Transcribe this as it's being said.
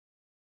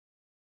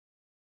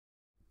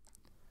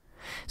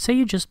Say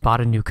you just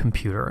bought a new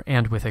computer,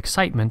 and with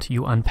excitement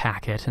you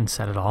unpack it and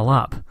set it all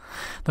up.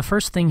 The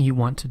first thing you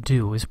want to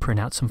do is print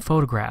out some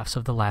photographs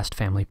of the last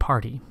family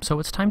party, so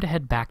it's time to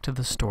head back to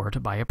the store to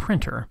buy a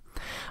printer.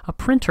 A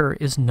printer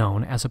is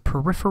known as a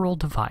peripheral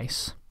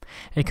device.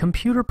 A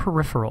computer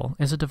peripheral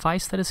is a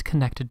device that is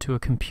connected to a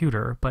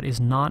computer but is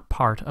not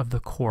part of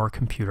the core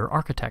computer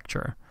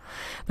architecture.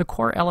 The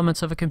core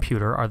elements of a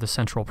computer are the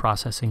central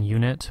processing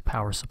unit,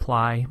 power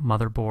supply,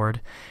 motherboard,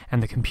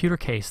 and the computer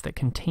case that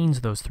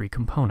contains those three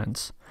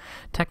components.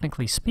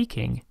 Technically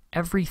speaking,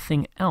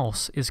 everything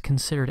else is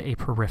considered a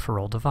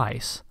peripheral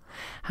device.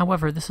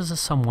 However, this is a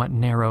somewhat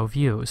narrow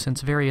view,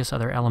 since various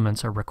other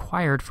elements are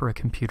required for a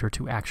computer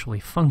to actually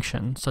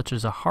function, such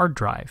as a hard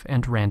drive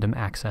and random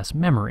access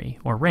memory,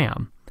 or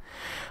RAM.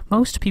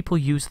 Most people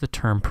use the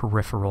term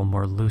peripheral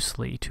more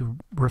loosely to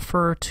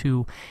refer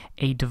to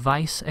a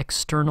device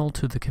external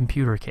to the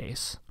computer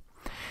case.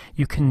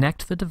 You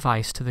connect the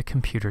device to the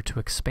computer to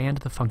expand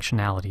the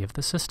functionality of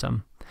the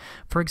system.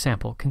 For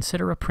example,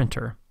 consider a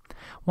printer.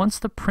 Once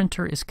the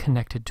printer is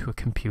connected to a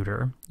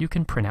computer, you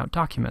can print out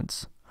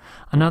documents.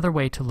 Another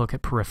way to look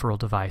at peripheral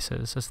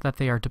devices is that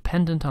they are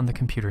dependent on the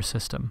computer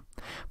system.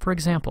 For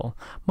example,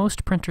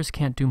 most printers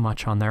can't do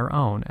much on their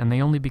own, and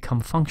they only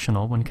become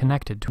functional when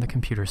connected to the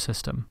computer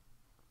system.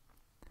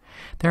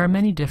 There are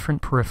many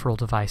different peripheral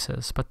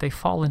devices, but they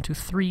fall into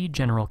three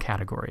general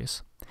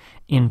categories: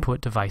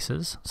 input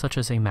devices, such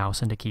as a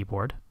mouse and a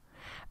keyboard;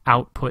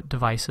 output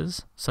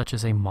devices, such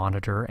as a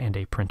monitor and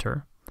a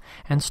printer;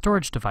 and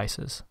storage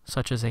devices,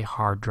 such as a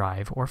hard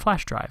drive or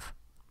flash drive.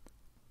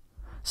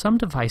 Some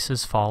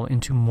devices fall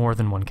into more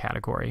than one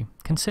category.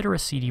 Consider a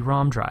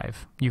CD-ROM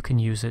drive. You can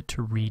use it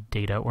to read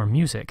data or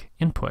music,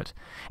 input,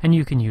 and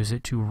you can use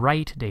it to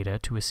write data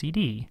to a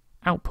CD,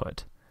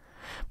 output.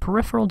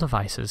 Peripheral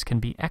devices can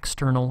be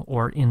external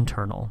or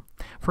internal.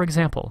 For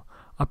example,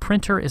 a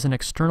printer is an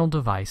external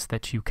device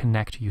that you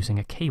connect using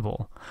a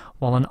cable,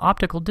 while an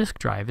optical disk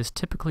drive is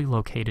typically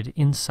located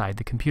inside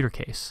the computer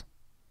case.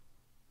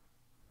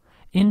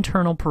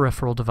 Internal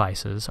peripheral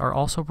devices are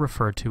also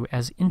referred to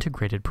as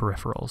integrated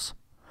peripherals.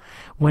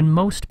 When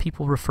most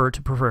people refer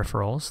to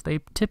peripherals, they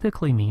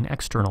typically mean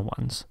external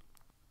ones.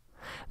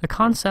 The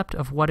concept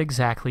of what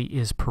exactly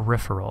is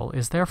peripheral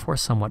is therefore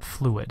somewhat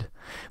fluid.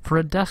 For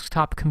a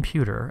desktop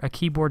computer, a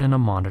keyboard and a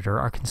monitor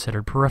are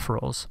considered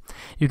peripherals.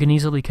 You can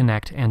easily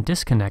connect and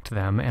disconnect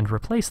them and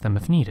replace them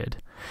if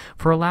needed.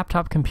 For a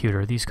laptop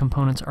computer, these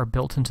components are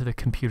built into the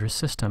computer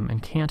system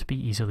and can't be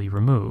easily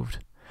removed.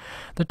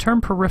 The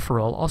term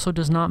peripheral also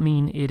does not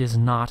mean it is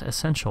not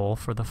essential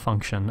for the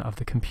function of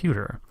the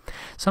computer.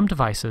 Some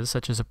devices,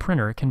 such as a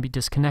printer, can be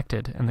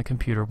disconnected and the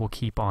computer will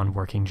keep on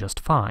working just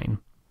fine.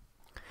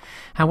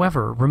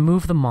 However,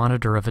 remove the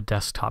monitor of a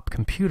desktop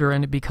computer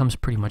and it becomes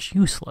pretty much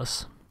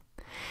useless.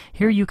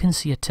 Here you can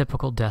see a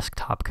typical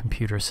desktop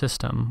computer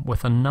system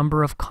with a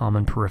number of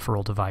common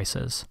peripheral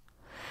devices.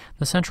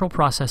 The central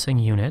processing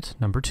unit,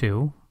 number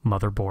 2,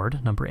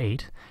 motherboard, number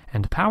 8,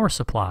 and power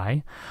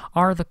supply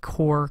are the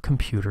core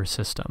computer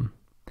system.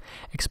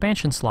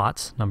 Expansion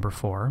slots, number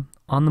 4,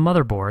 on the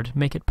motherboard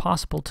make it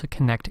possible to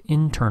connect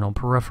internal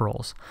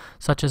peripherals,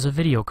 such as a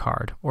video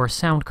card or a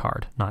sound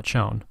card, not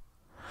shown.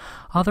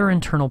 Other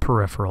internal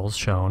peripherals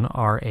shown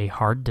are a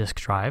hard disk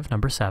drive,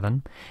 number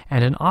 7,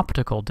 and an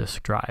optical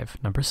disk drive,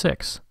 number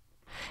 6.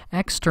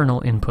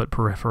 External input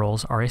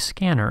peripherals are a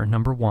scanner,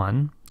 number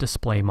 1,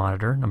 display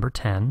monitor, number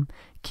 10,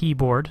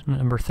 keyboard,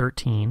 number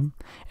 13,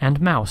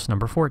 and mouse,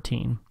 number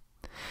 14.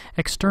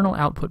 External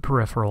output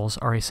peripherals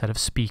are a set of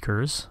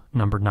speakers,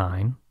 number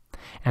 9,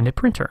 and a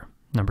printer,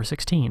 number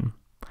 16.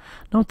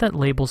 Note that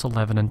labels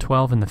 11 and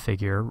 12 in the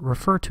figure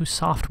refer to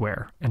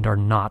software and are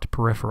not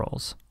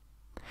peripherals.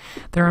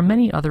 There are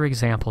many other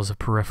examples of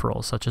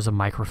peripherals, such as a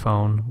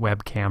microphone,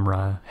 web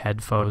camera,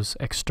 headphones,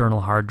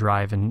 external hard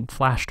drive, and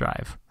flash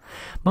drive.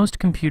 Most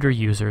computer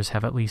users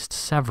have at least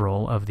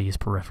several of these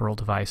peripheral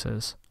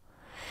devices.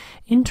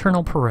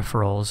 Internal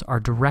peripherals are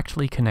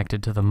directly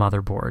connected to the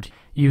motherboard,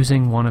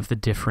 using one of the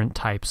different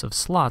types of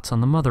slots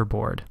on the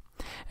motherboard.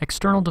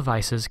 External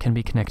devices can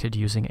be connected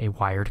using a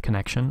wired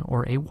connection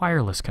or a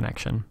wireless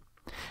connection.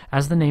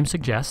 As the name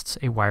suggests,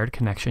 a wired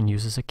connection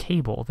uses a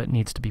cable that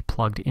needs to be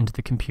plugged into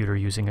the computer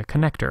using a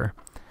connector.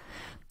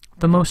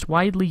 The most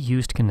widely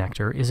used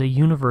connector is a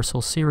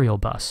universal serial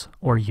bus,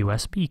 or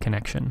USB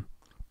connection.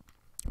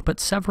 But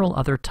several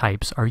other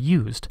types are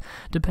used,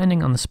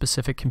 depending on the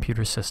specific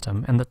computer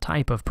system and the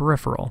type of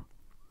peripheral.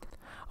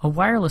 A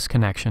wireless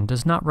connection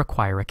does not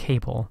require a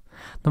cable.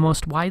 The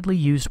most widely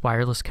used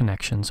wireless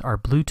connections are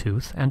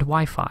Bluetooth and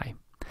Wi-Fi.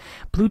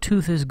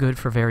 Bluetooth is good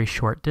for very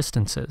short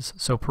distances,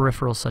 so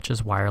peripherals such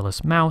as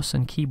wireless mouse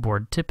and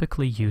keyboard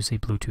typically use a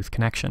Bluetooth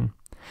connection.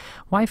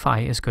 Wi-Fi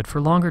is good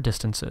for longer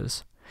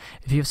distances.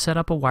 If you have set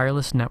up a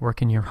wireless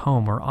network in your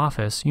home or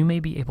office, you may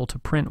be able to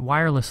print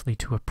wirelessly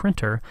to a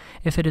printer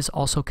if it is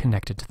also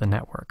connected to the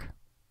network.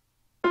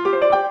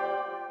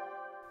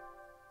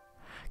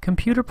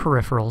 Computer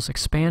peripherals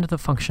expand the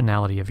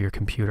functionality of your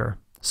computer.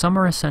 Some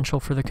are essential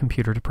for the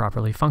computer to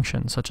properly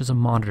function, such as a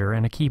monitor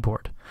and a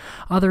keyboard.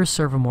 Others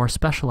serve a more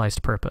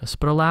specialized purpose,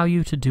 but allow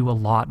you to do a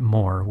lot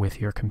more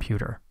with your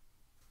computer.